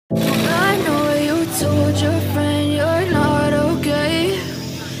told your friend you're not okay?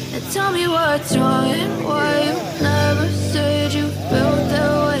 And tell me what's wrong and why you never said you felt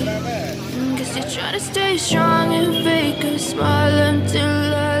that way. Guess you're trying to stay strong and fake a smile until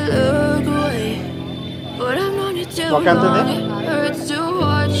I look away. But I've known you too long, it hurts to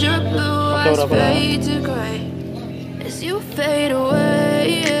watch your blue eyes fade to gray as you fade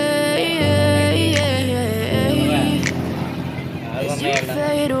away. As you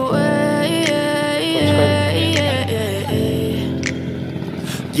fade away.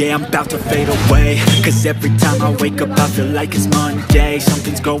 Yeah, I'm about to fade away, cause every time I wake up I feel like it's Monday.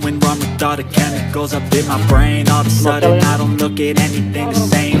 Something's going wrong with all the chemicals up in my brain. All of a sudden I don't look at anything the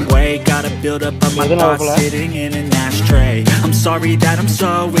same way. Gotta build up of my thoughts sitting in an ashtray. I'm sorry that I'm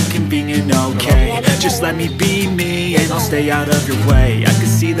so inconvenient, okay? Just let me be me and I'll stay out of your way. I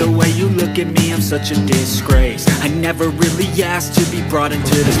can see the way you look at me, I'm such a disgrace. I never really asked to be brought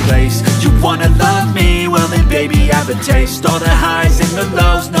into this place. You wanna love me? Well then baby have a taste. All the highs and the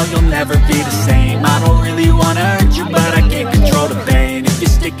lows, no you'll never be the same. I don't really wanna hurt you but I can't control the pain. If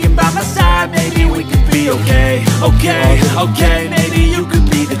you're sticking by my side maybe we could be okay. Okay, maybe you could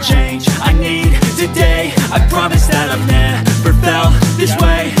be the change I need today. I promise that I've never felt this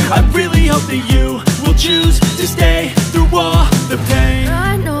way. I really hope that you will choose to stay through all the pain.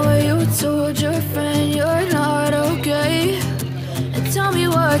 I know you told your friend you're not okay. And tell me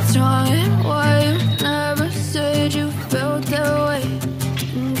what's wrong and why you never said you felt that way.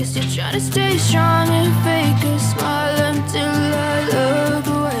 Guess you're trying to stay strong and fake a smile until I look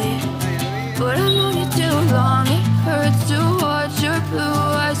away. But I've known you too long, it hurts to watch your blue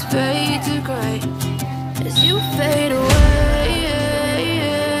eyes fade to gray as you fade away.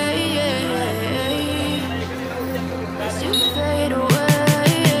 As you fade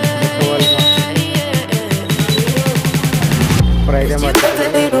away. As you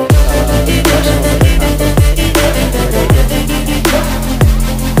fade away.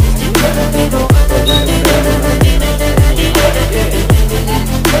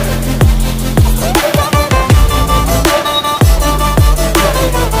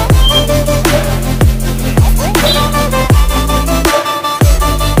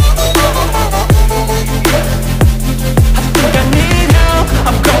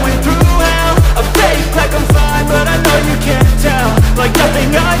 Like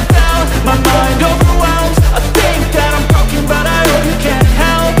nothing I felt, my mind overwhelms. I think that I'm broken but I hope you can't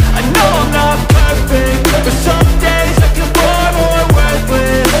help. I know I'm not perfect, but some days I feel far more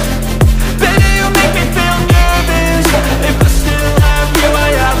worthless. Baby, you make me feel nervous. If I still have you, I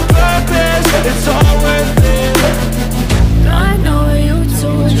have purpose. It's all worth it. I know you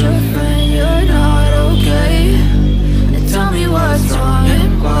told your friend you're not okay. And tell me what's wrong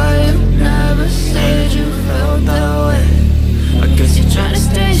and why you never said you felt that way. I guess you're trying to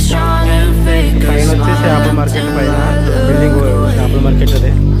stay strong and fake a smile until I look away.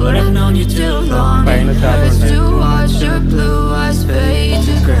 But I've known you too long, it hurts to watch your blue eyes fade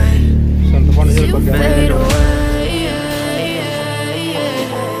to gray as you fade away.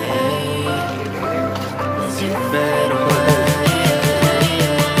 As you fade away.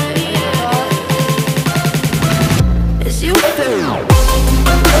 As you fade away.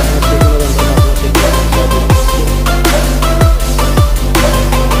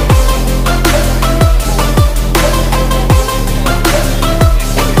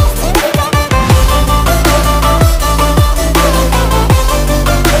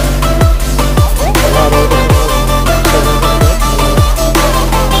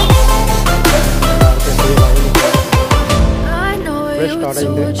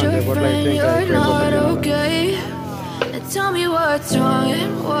 Told your friend you're not okay. And tell me what's wrong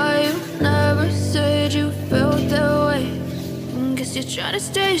and why you never said you felt that way. Guess you're trying to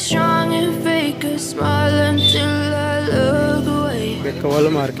stay strong and fake a smile until I look away.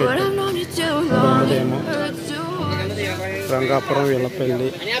 But I've known you too long, it hurts to watch. Rangapuram Villapelli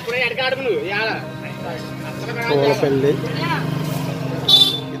Kovalapelli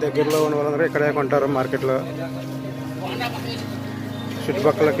దగ్గరలో ఉన్న వాళ్ళందరూ ఇక్కడే కొంటారు మార్కెట్లో.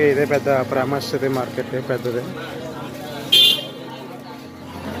 చుట్టుపక్కలకి ఇదే పెద్ద famous ఇది market పెద్దది.